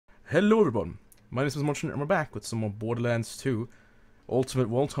Hello everyone, my name is TheMrMortensen and we're back with some more Borderlands 2 Ultimate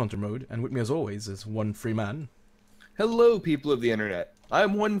Vault Hunter mode, and with me as always is one free man. Hello people of the internet,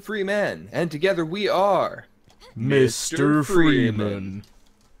 I'm one free man, and together we are... Mr. Freeman.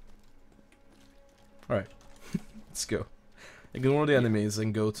 Alright, let's go. Ignore the enemies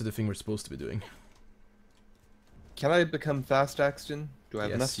and go to the thing we're supposed to be doing. Can I become fast Axton? Do I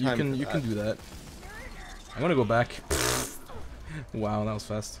have enough time for that? You can do that. I'm gonna go back. Wow, that was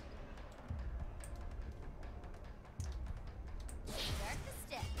fast.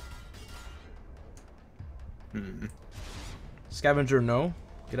 Scavenger, no.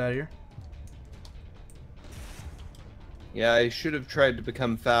 Get out of here. Yeah, I should have tried to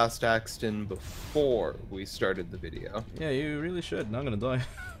become fast Axton before we started the video. Yeah, you really should. Now I'm gonna die.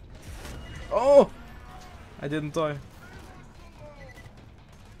 Oh! I didn't die.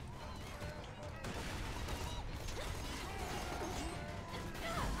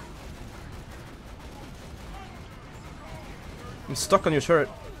 I'm stuck on your turret.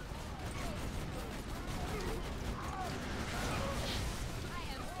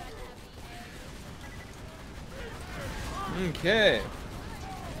 Okay.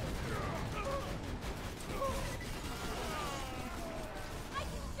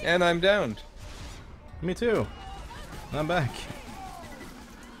 And I'm downed. Me too. I'm back.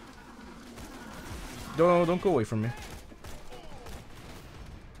 Don't go away from me.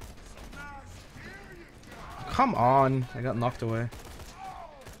 Come on, I got knocked away.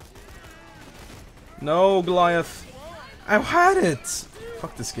 No, Goliath. I had it.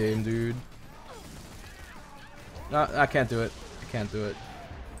 Fuck this game, dude. No, I can't do it. I can't do it.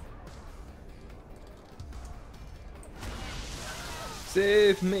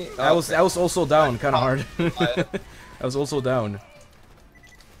 Save me. I was also down, kind of hard. I was also down.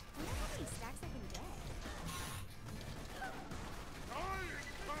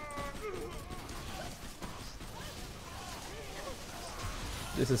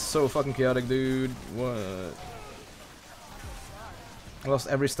 This is so fucking chaotic, dude. What? I lost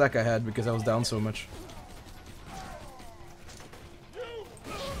every stack I had because I was down so much.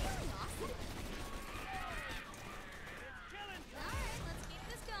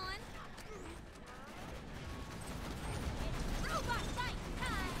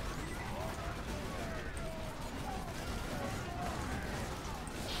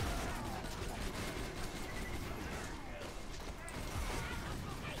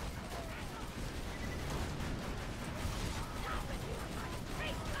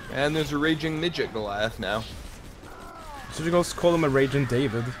 And there's a raging midget Goliath now. Should you guys call him a Raging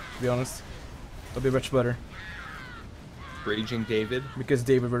David, to be honest? That'd be much better. Raging David? Because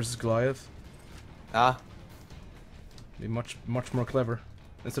David versus Goliath. Ah. Be much more clever.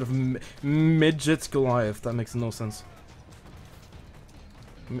 Instead of midget Goliath, that makes no sense.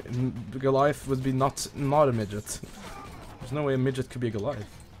 Goliath would be not a midget. There's no way a midget could be a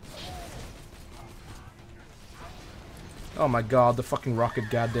Goliath. Oh my god, the fucking rocket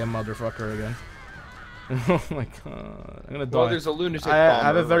goddamn motherfucker again. Oh my god, I'm gonna die. Well, there's a lunatic bomber. I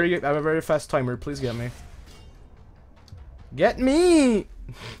have a very fast timer. Please get me. Get me!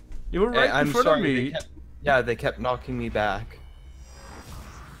 You were right in front of me. They kept knocking me back.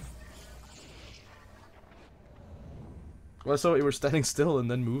 Well, so you were standing still and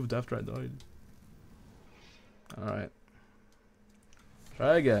then moved after I died. Alright.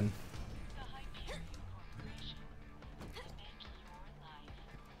 Try again.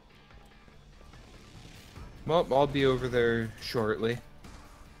 Well, I'll be over there shortly.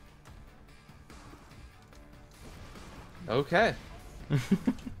 Okay.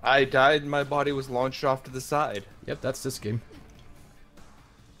 I died and my body was launched off to the side. Yep, that's this game.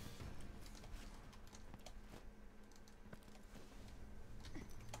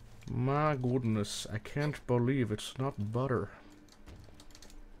 My goodness, I can't believe it's not butter.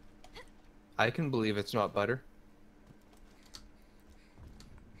 I can believe it's not butter.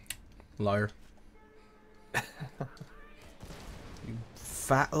 Liar. You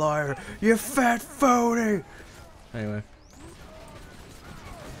fat liar. You fat phony! Anyway.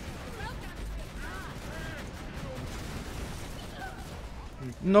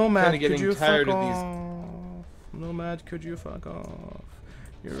 Nomad, could you fuck off? Nomad, could you fuck off?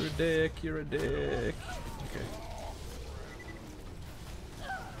 You're a dick, you're a dick. Okay.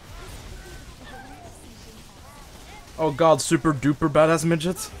 Oh god, super duper badass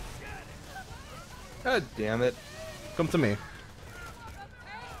midget. God damn it. Come to me.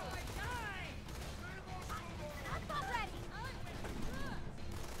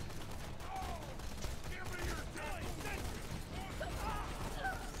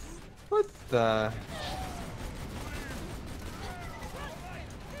 What the...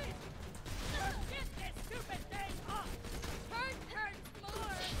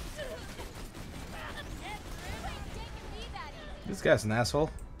 This guy's an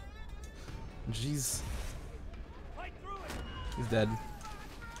asshole. Jeez. He's dead.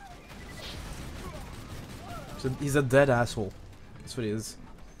 He's a dead asshole. That's what he is.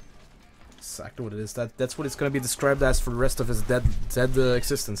 Exactly what it is. That's what it's gonna be described as for the rest of his dead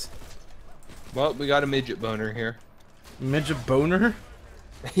existence. Well, we got a midget boner here. Midget boner?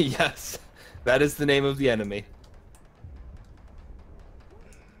 Yes, that is the name of the enemy.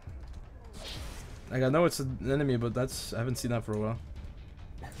 Like, I know it's an enemy, but I haven't seen that for a while.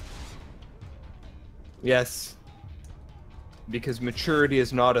 Yes, because maturity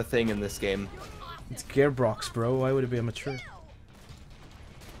is not a thing in this game. It's Gearbox, bro. Why would it be immature?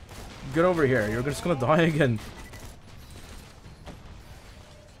 Get over here. You're just gonna die again.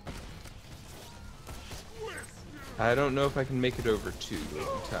 I don't know if I can make it over to you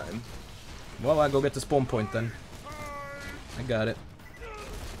in time. Well, I'll go get the spawn point then. I got it.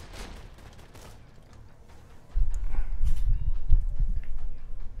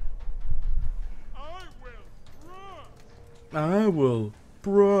 I will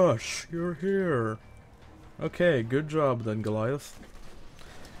brush your hair. Okay, good job then, Goliath.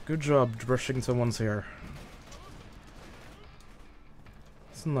 Good job brushing someone's hair.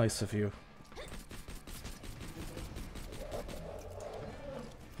 It's nice of you.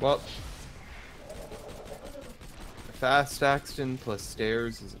 Well, a fast accident plus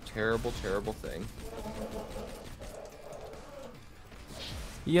stairs is a terrible, terrible thing.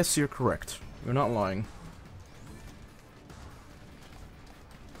 Yes, you're correct. You're not lying.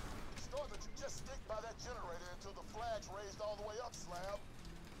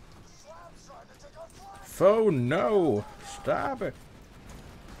 Oh no! Stop it!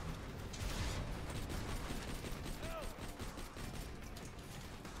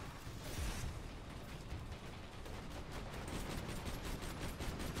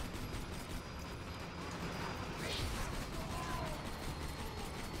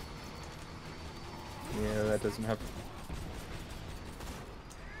 Yeah, that doesn't happen.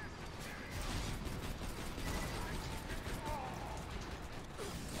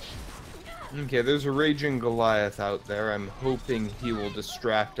 Okay, there's a raging Goliath out there. I'm hoping he will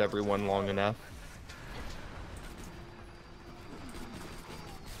distract everyone long enough.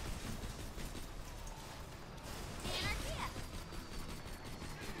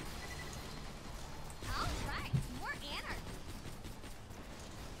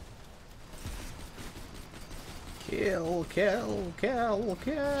 Kill, kill, kill,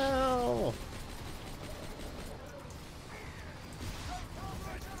 kill!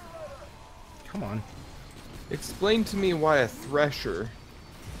 Come on. Explain to me why a Thresher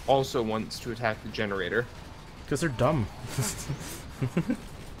also wants to attack the generator. Because they're dumb.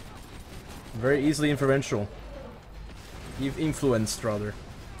 Very easily influential. You've influenced, rather.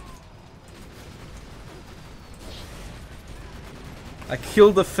 I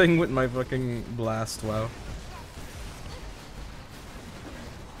killed the thing with my fucking blast, wow.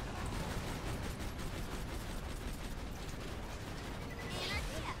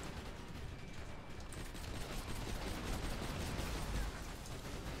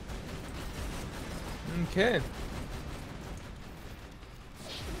 Okay.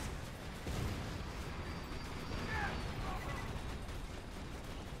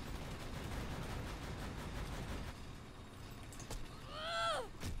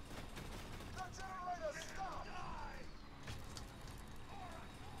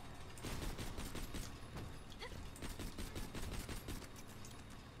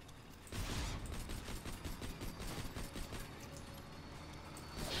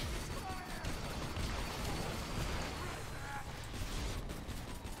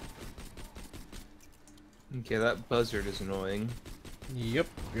 Okay, that buzzard is annoying. Yep,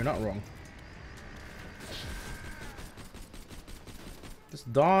 you're not wrong.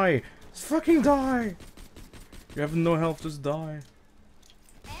 Just die! Just fucking die! You have no health, just die.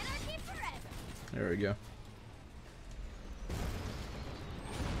 There we go.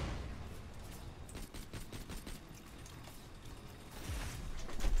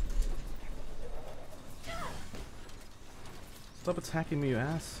 Stop attacking me, you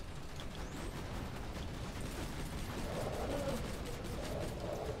ass.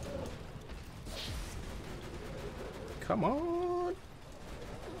 Come on!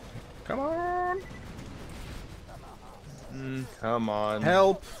 Come on! Come on.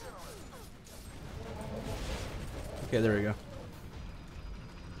 Help! Okay, there we go.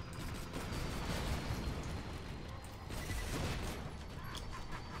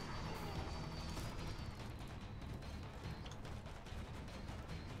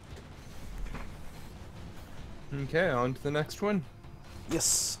 Okay, on to the next one.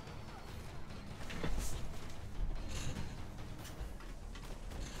 Yes!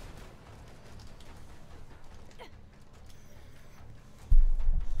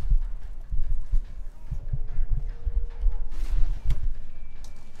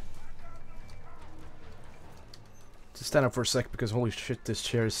 To stand up for a sec because holy shit, this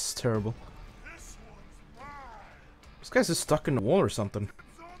chair is terrible. This guy's just stuck in the wall or something.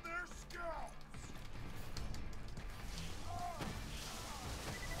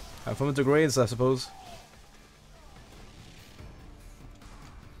 Have fun with the grades, I suppose.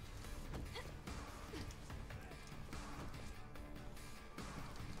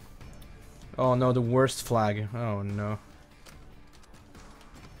 Oh no, the worst flag. Oh no.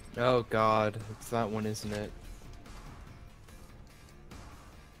 Oh god, it's that one, isn't it?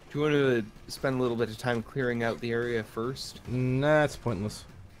 Do you want to spend a little bit of time clearing out the area first? Nah, it's pointless.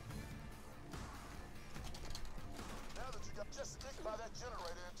 Now that you got, just stick by that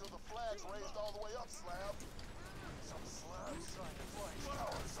generator until the flag's raised all the way up, Slab. Some slabs trying to flank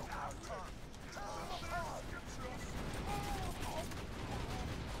towers, so now turn.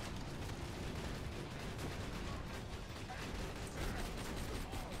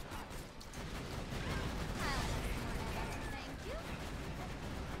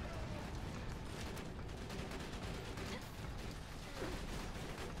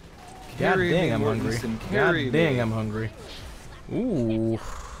 God dang, I'm hungry. God Carry dang, me. I'm hungry. Ooh.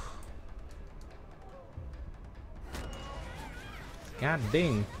 God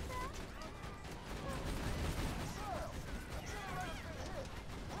dang.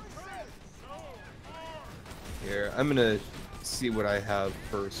 Here, I'm gonna see what I have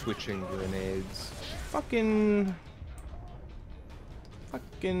for switching grenades. Fucking.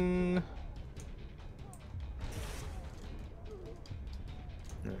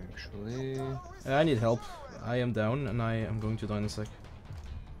 Actually, I need help. I am down and I am going to die in a sec.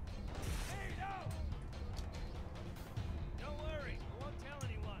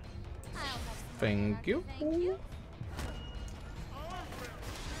 Thank you.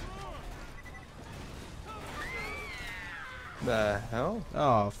 the hell?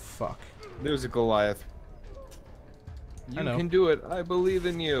 Oh, fuck. There's a Goliath. I You know. can do it. I believe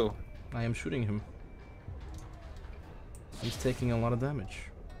in you. I am shooting him. He's taking a lot of damage.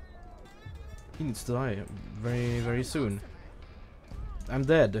 He needs to die very, very soon. I'm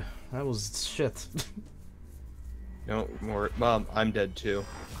dead. That was shit. Don't worry. Well, I'm dead too.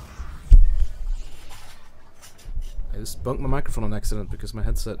 I just bunked my microphone on accident because my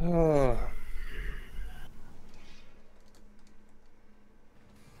headset. Hyperion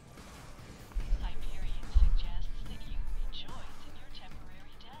suggests that you rejoice in your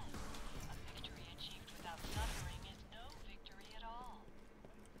temporary death. A victory achieved without suffering is no victory at all.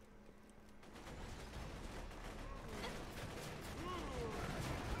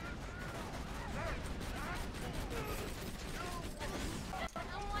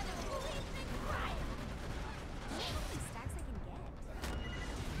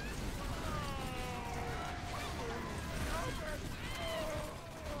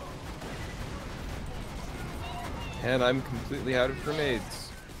 And I'm completely out of grenades.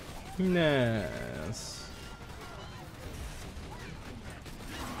 Nice.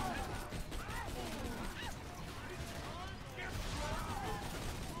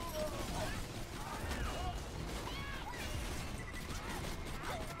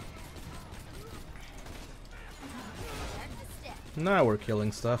 Now we're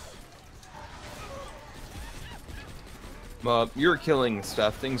killing stuff. Well, you're killing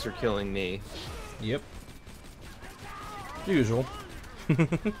stuff. Things are killing me. Yep. Usual.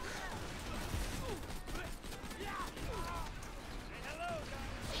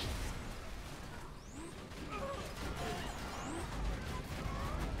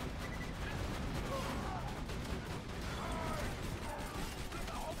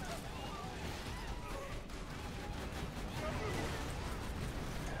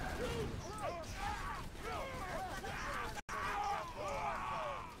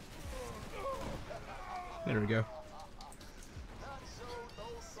 There we go.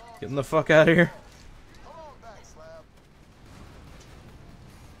 Getting the fuck out of here. Come on back, Slab.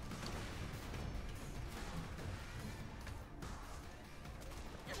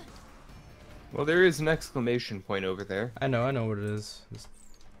 Well, there is an exclamation point over there. I know what it is.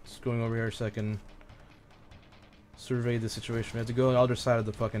 Just going over here so I can survey the situation. We have to go on the other side of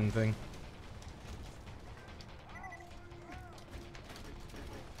the fucking thing.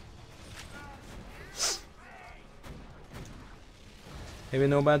 Hey,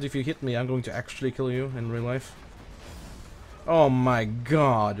 Nomad, if you hit me, I'm going to actually kill you in real life. Oh my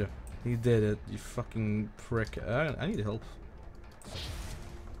god. He did it, you fucking prick. I need help.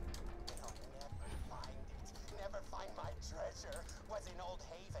 Never find my treasure. Was in Old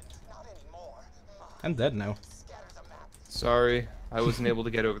Haven. Not anymore. I'm dead now. Scatter the map. Sorry, I wasn't able to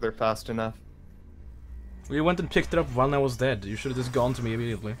get over there fast enough. You went and picked it up while I was dead. You should have just gone to me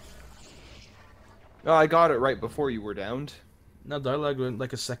immediately. Oh, I got it right before you were downed. No, dialogue went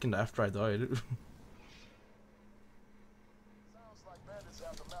like a second after I died. Sounds like bandits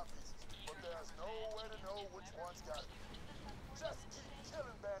have the map pieces, but there's no way to know which one's got it. Just keep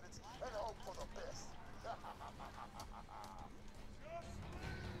killing bandits and hope for the best.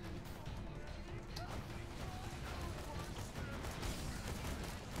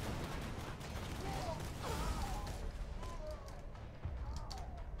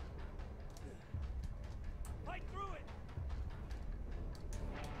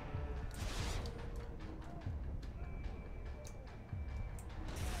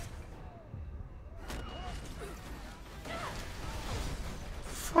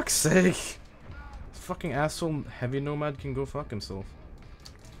 Fuck's sake! This fucking asshole heavy nomad can go fuck himself.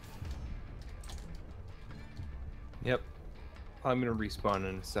 Yep. I'm gonna respawn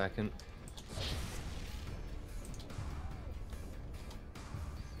in a second.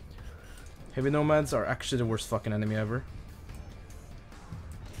 Heavy nomads are actually the worst fucking enemy ever.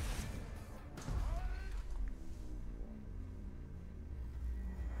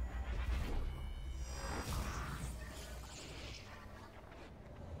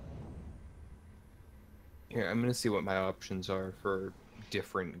 Here, I'm gonna see what my options are for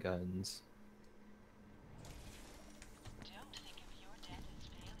different guns. Don't think of your death as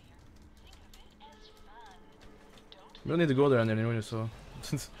failure. Think of it as fun. Don't We don't need to go there anyway, so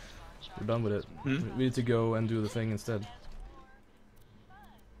we're done with it. Hmm? We need to go and do the thing instead.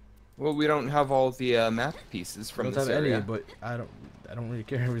 Well, we don't have all the map pieces I from don't this have area. any, but I don't really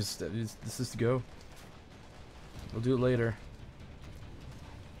care. This is to go. We'll do it later.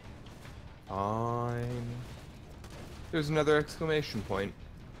 Fine. There's another exclamation point.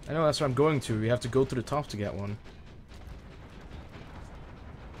 I know, that's where I'm going to. We have to go to the top to get one.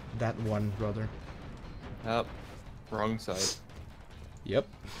 That one, brother. Up. Wrong side. Yep.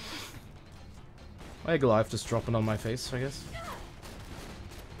 My Goliath just dropping on my face, I guess.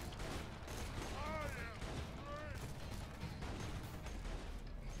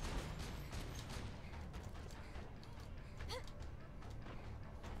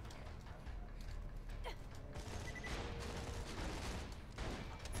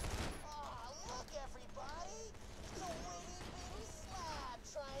 Oh, look, everybody! It's a witty bitty slab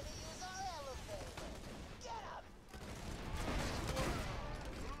trying to use our elevator. Get him!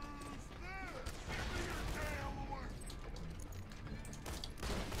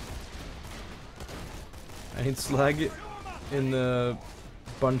 I need slag in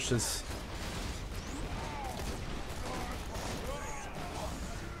bunches.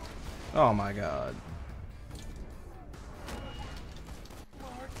 Oh my god.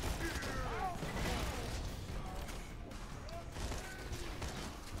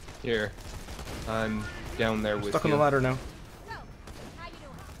 Here. I'm down there with Stuck you. on the ladder now.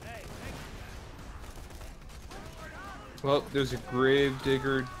 Well, there's a grave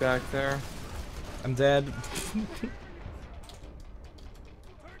digger back there. I'm dead.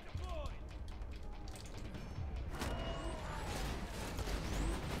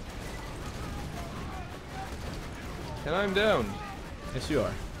 And I'm down. Yes, you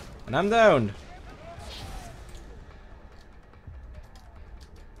are. And I'm down.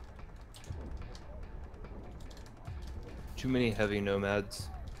 Too many heavy nomads.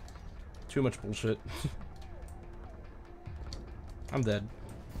 Too much bullshit. I'm dead.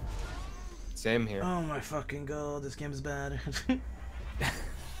 Same here. Oh my fucking god, this game is bad.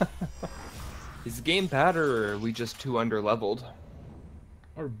 Is the game bad or are we just too underleveled?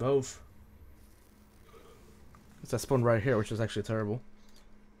 Or both. It's that spawn right here, which is actually terrible.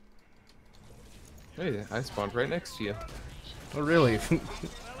 Hey, I spawned right next to you. Oh really?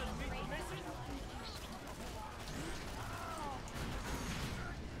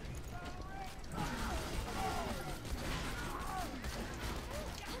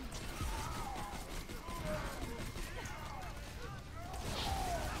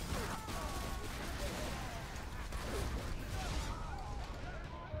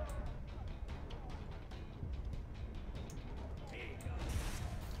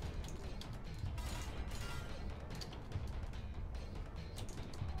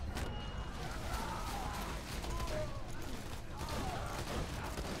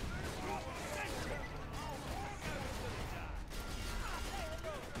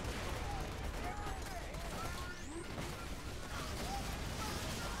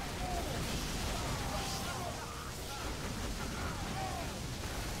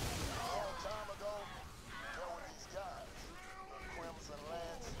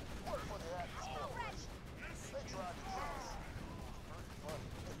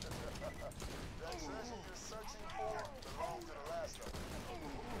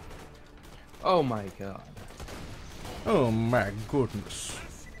 Oh my god. Oh my goodness.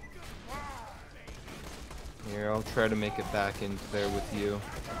 Here, I'll try to make it back into there with you.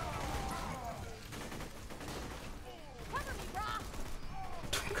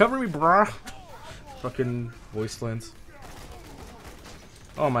 Cover me, brah. Fucking voice lines.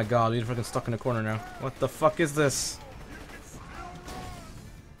 Oh my god, we're fucking stuck in a corner now. What the fuck is this?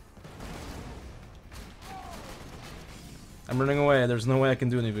 I'm running away. There's no way I can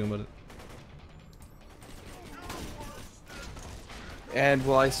do anything about it. And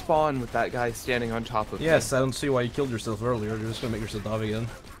will I spawn with that guy standing on top of me? Yes, I don't see why you killed yourself earlier. You're just gonna make yourself die again.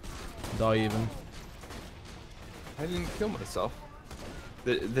 Die even. I didn't kill myself.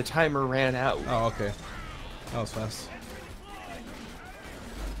 The timer ran out. Oh, okay. That was fast.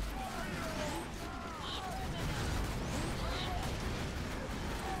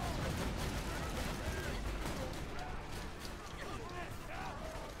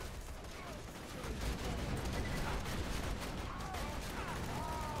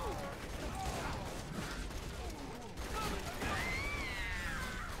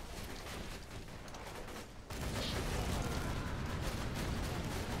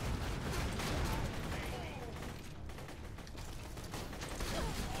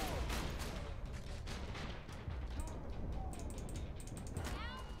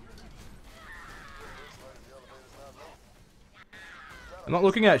 I'm not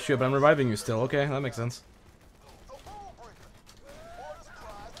looking at you, but I'm reviving you still. Okay, that makes sense.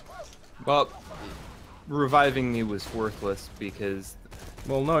 Well, reviving me was worthless because...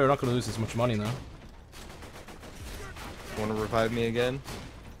 Well, no, you're not gonna lose as much money now. Want to revive me again?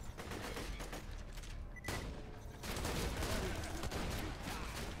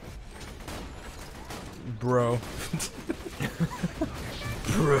 Bro.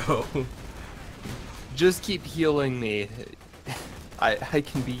 Bro. Just keep healing me. I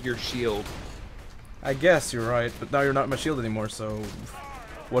can be your shield. I guess you're right, but now you're not my shield anymore, so...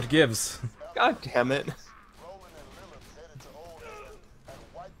 What gives? God damn it. Roland and Lilith headed to Old England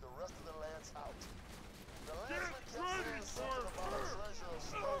and wiped the rest of the lands out. The landsman kept saying something about a treasure of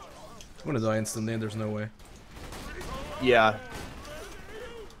stolen. I'm gonna die instantly, and there's no way. Yeah.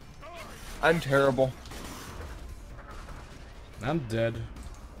 I'm terrible. I'm dead.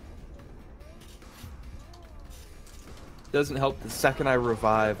 Doesn't help the second I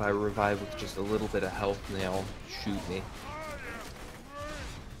revive with just a little bit of health and they'll shoot me.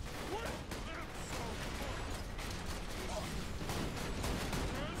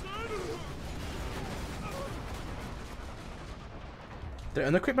 Did I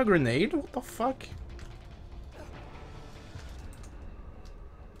unequip my grenade? What the fuck?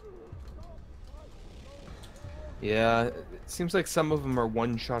 Yeah, it seems like some of them are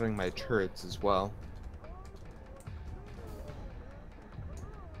one-shotting my turrets as well.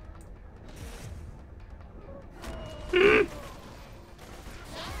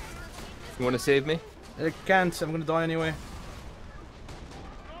 You want to save me? I can't, I'm gonna die anyway.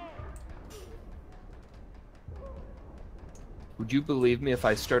 Would you believe me if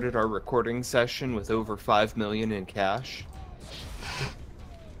I started our recording session with over 5 million in cash?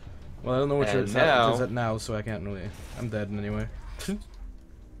 Well, I don't know what And you're now- at now, so I can't really... I'm dead anyway.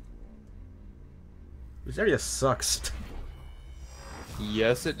 This area sucks.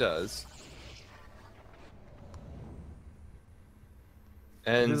 Yes, it does.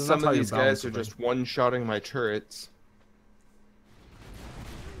 And This is some not how of you these balance guys are the thing. just one-shotting my turrets.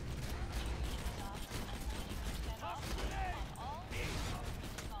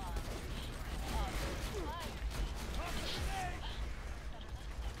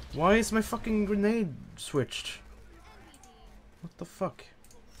 Why is my fucking grenade switched? What the fuck?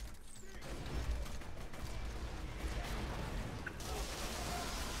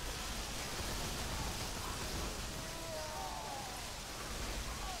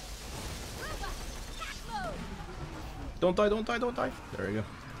 Don't die, don't die, don't die. There we go.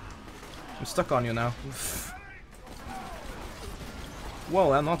 I'm stuck on you now.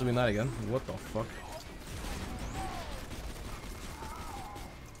 Well, I'm not doing that again. What the fuck?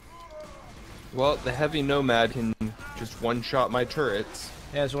 Well, the heavy nomad can just one-shot my turrets.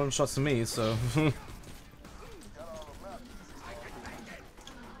 Yeah, it's one shots to me, so...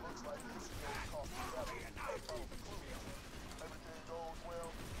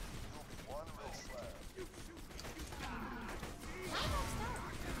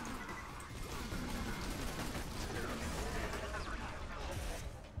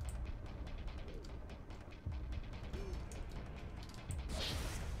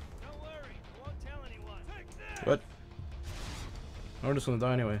 What? I'm just gonna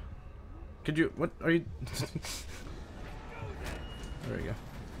die anyway. Could you... What are you... There we go.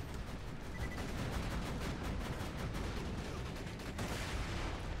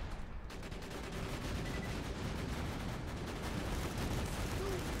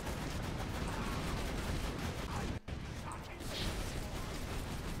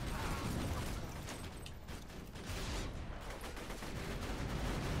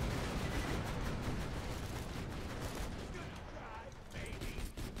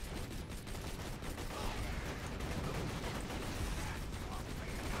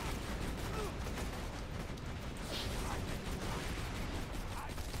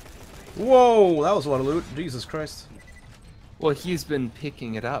 Whoa, that was a lot of loot. Jesus Christ. Well, he's been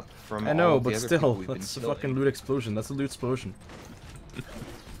picking it up from I know, all the but other still, people we've been that's a killing. fucking loot explosion. That's a loot explosion.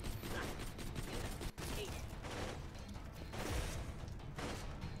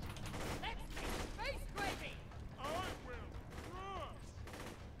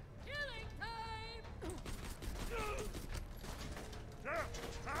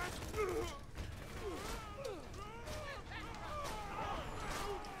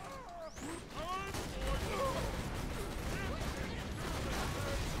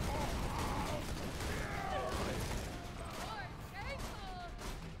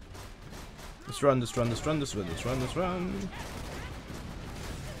 Let's run, let's run, let's run, let's run, let's run, let's run.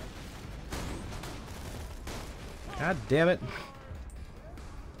 God damn it.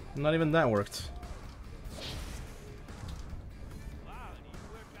 Not even that worked.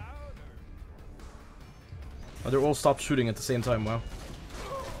 Oh, they're all stopped shooting at the same time, wow.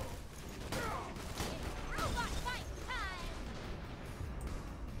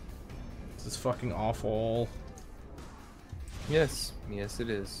 This is fucking awful. Yes, yes it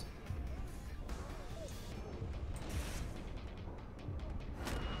is.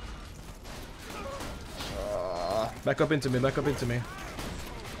 Back up into me, back up into me.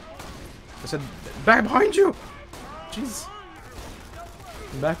 I said, back behind you! Jeez.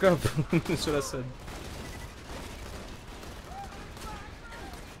 Back up. That's what I said.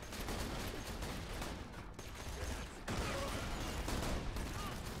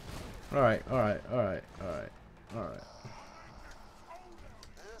 Alright, alright, alright, alright, alright.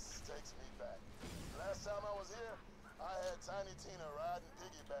 This takes me back. Last time I was here, I had Tiny Tina riding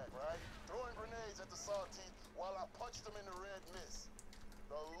piggyback, right? Throwing grenades at the Sawtooth while I punched them in the red mist.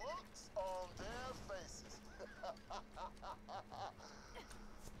 The looks on their faces.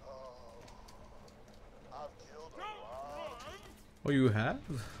 Oh, I've killed a lot of people. Oh, you have?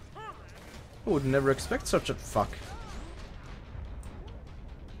 I would never expect such a fuck.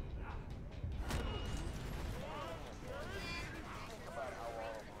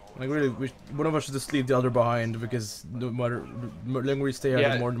 Like really, one of us should just leave the other behind because no matter the longer we stay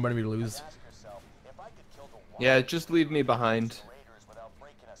out, the more money we lose. Yeah, just leave me behind.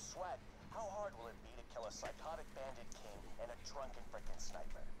 How hard will it be to kill a psychotic bandit king and a drunken frickin'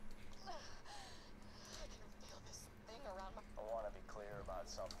 sniper? I can feel this thing around my... I want to be clear about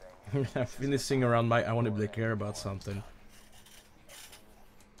something. I feel this thing around my. I want to care about something.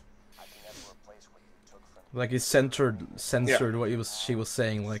 I can never replace what you took from me. Like he censored what she was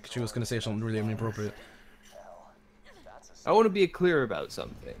saying. Like she was gonna say something really inappropriate. Hell, that's a I want to be clear about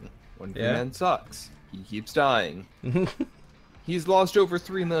something. When Yeah? FreeMan sucks, he keeps dying. He's lost over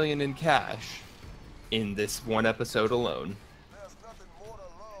 3 million in cash in this one episode alone. there's nothing more to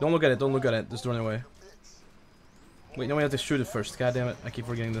love Don't look at it. Don't look at it. Just run away. bitch. Wait, no, we have to shoot it first. God damn it! I keep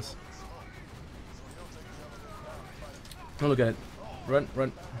forgetting this. Don't look at it. Run,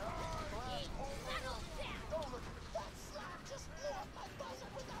 run. Just blew up my buzzer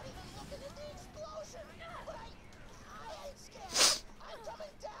without even looking at the explosion. But I ain't scared. I'm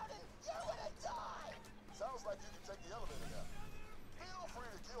coming down and you're gonna die. Sounds like you can take the elevator now. Feel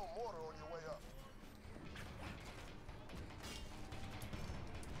free to kill Mortar on your way up.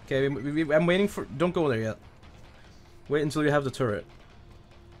 Okay, I'm waiting for. Don't go there yet. Wait until you have the turret.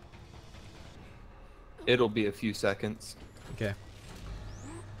 It'll be a few seconds. Okay.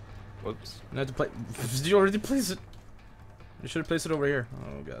 Whoops. I have to play. Did you already place it? You should have placed it over here.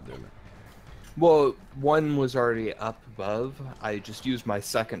 Oh god damn it. Well, one was already up above. I just used my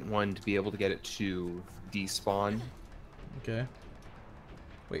second one to be able to get it to despawn. Okay.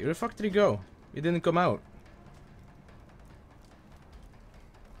 Wait, where the fuck did he go? He didn't come out.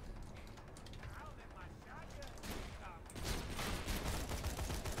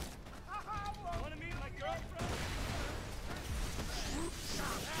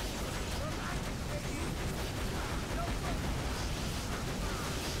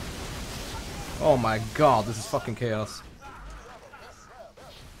 Oh my god, this is fucking chaos.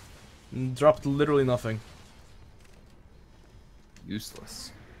 Dropped literally nothing.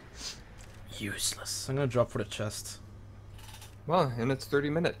 Useless. Useless. I'm gonna drop for the chest. Well, and it's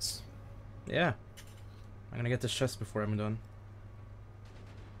 30 minutes. Yeah. I'm gonna get this chest before I'm done.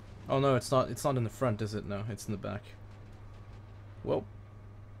 Oh no, it's not in the front, is it? No, it's in the back. Whoa.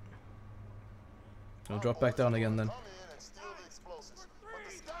 I'll drop back down again then. Come in and steal the explosives, but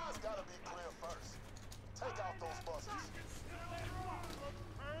the sky's gotta be clear first. Take out those buzzers.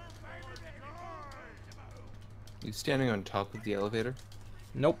 You standing on top of the elevator?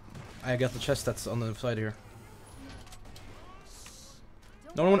 Nope. I got the chest that's on the side here.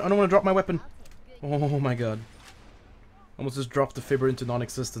 No, I don't want to drop my weapon. Oh my god. Almost just dropped the fibber into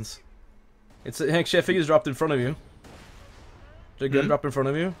non-existence. It's actually, I think it's dropped in front of you. Did a gun drop in front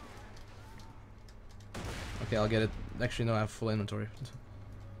of you? Okay, I'll get it. Actually, no, I have full inventory.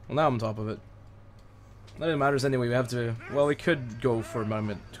 Well, now I'm on top of it. Not that it matters anyway. We have to. Well, we could go for a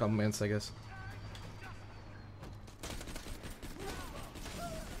moment, couple minutes, I guess.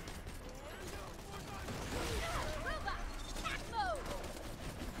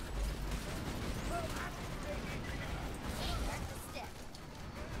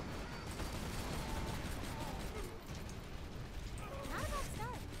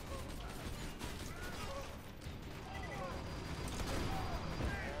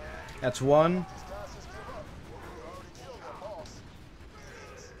 That's one.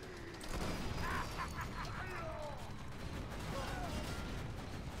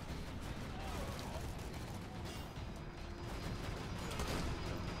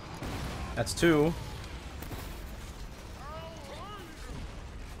 That's two.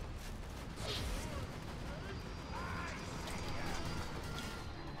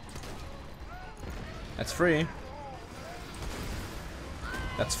 That's three.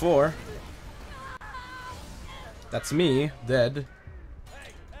 That's four. That's me, dead.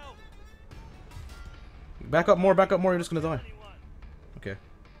 Back up more, you're just gonna die. Okay.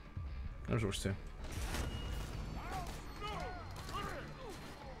 There's worse too.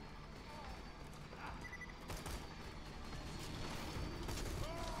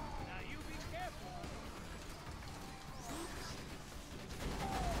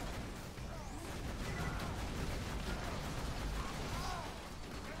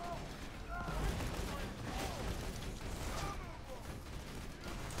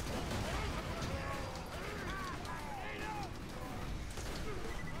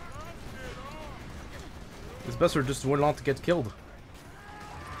 It's best for just one not to get killed.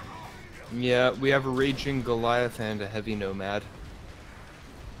 Yeah, we have a raging Goliath and a heavy nomad.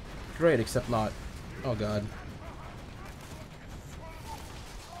 Great, except not. Oh god.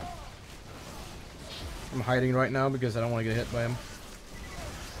 I'm hiding right now because I don't want to get hit by him.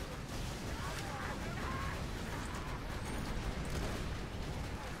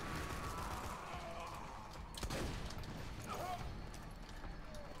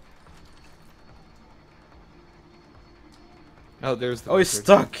 Oh, there's the Oh, he's wizard.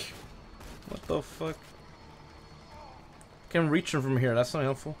 stuck! What the fuck? Can't reach him from here, that's not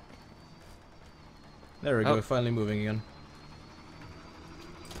helpful. There we go, Oh. finally moving again.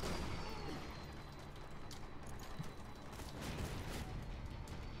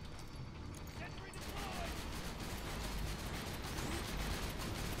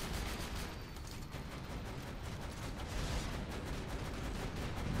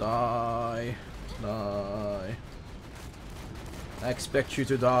 Die. Die. I expect you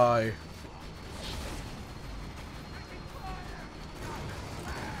to die.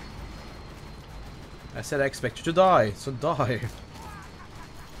 I said I expect you to die, so die.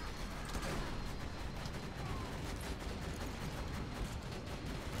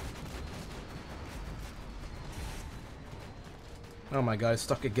 Oh my god,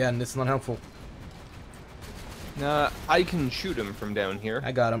 stuck again. This is not helpful. I can shoot him from down here.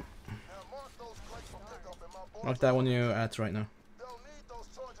 I got him. Now mark those clicks for pickup in my board. Mark that one you at right now. They'll need those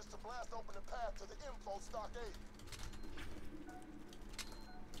charges to blast open the path to the info stockade.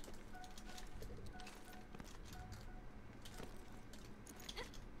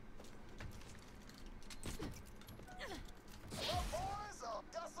 Well, boys,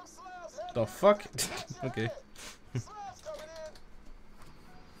 got some slabs heading The in. fuck? Watch your Okay. head. Slabs coming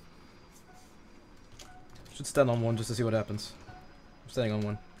in. Should stand on one just to see what happens. I'm standing on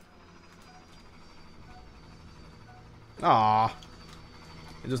one. Ah,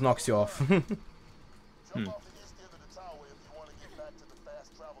 it just knocks you off. Jump off the east end of the tower if you want to get back to the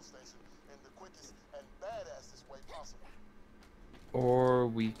fast travel station in the quickest and badassest way possible. Or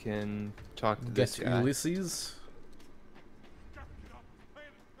we can talk to this Get guy. Ulysses. Man,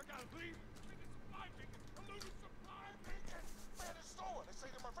 it's stolen. They say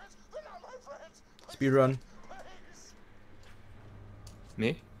they're my friends. They're not my friends. Speedrun. Please.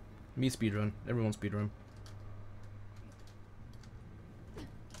 Me? Me speedrun. Everyone speedrun.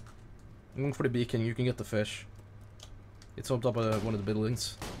 I'm going for the beacon. You can get the fish. It's on top of one of the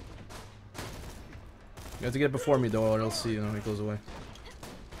buildings. You have to get it before me though, or else you know it goes away.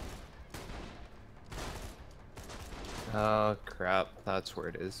 Oh crap, that's where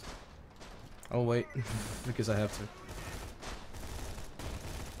it is. I'll wait because I have to.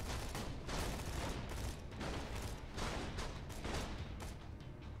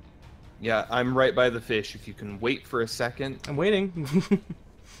 Yeah, I'm right by the fish. If you can wait for a second, I'm waiting.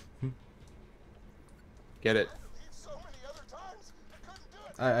 get it. So many other times. I couldn't do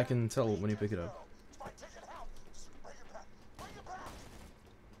it. I can tell when you pick it up. It's my ticket out. Just bring it back. Bring it back.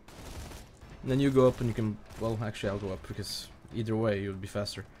 And then you go up and you can... Well, actually I'll go up because either way you'll be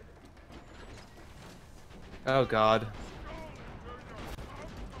faster. Oh god.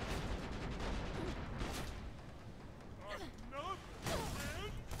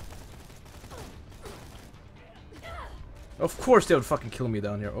 Of course they would fucking kill me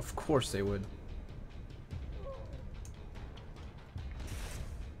down here. Of course they would.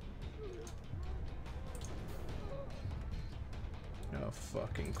 Oh,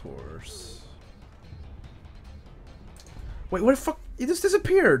 fucking course. Wait, what the fuck? He just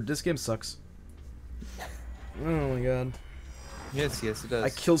disappeared! This game sucks. Oh my god. Yes, yes, it does. I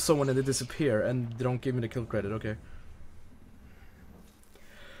kill someone and they disappear and they don't give me the kill credit, okay.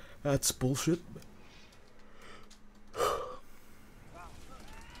 That's bullshit.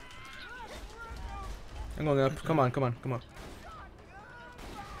 I'm going up. Come on, come on, come on.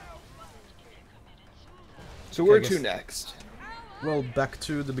 So Okay, where I to guess- next? Well, back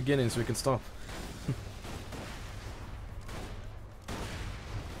to the beginning so we can stop.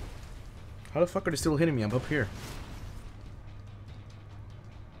 How the fuck are they still hitting me? I'm up here.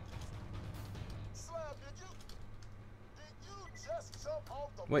 Slab, did you just jump off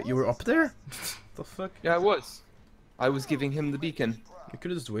the Wait, you were bus? up there? The fuck? Yeah, I was. I was giving him the beacon. You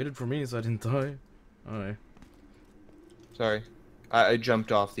could've just waited for me so I didn't die. Alright. Sorry. I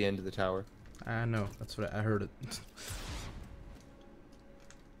jumped off the end of the tower. I know, that's what I heard it.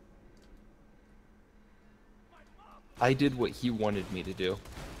 I did what he wanted me to do.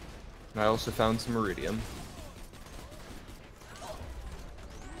 And I also found some iridium.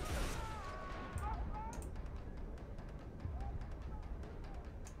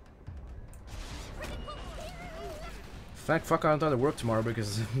 Thank fuck I don't have to work tomorrow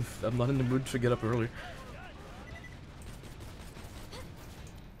because I'm not in the mood to get up early.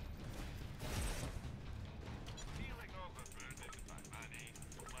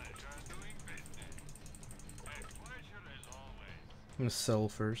 I'm gonna sell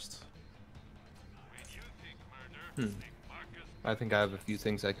first. I think I have a few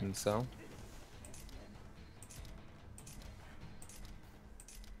things I can sell.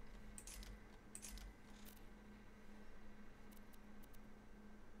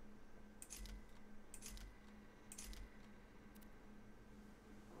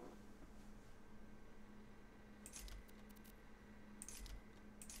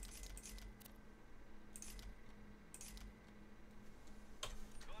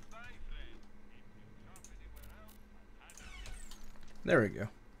 There we go.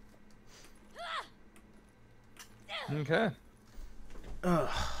 Okay. Well,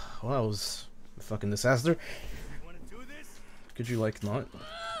 that was a fucking disaster. Could you, like, not?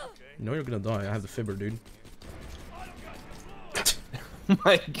 You know you're gonna die. I have the fibber, dude.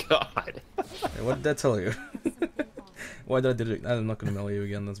 My god. Hey, what did that tell you? Why did I do it? I'm not gonna melee you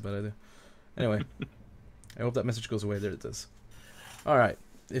again. That's a bad idea. Anyway, I hope that message goes away. There it is. All right.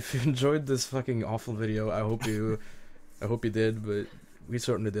 If you enjoyed this fucking awful video, I hope you did, but we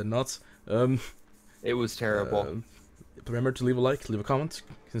certainly did not. It was terrible. Remember to leave a like, leave a comment,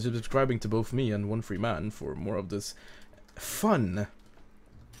 consider subscribing to both me and FreeMan for more of this fun.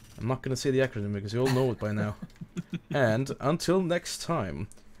 I'm not gonna say the acronym because you all know it by now. And until next time,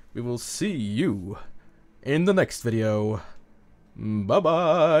 we will see you in the next video. Bye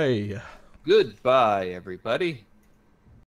bye. Goodbye, everybody.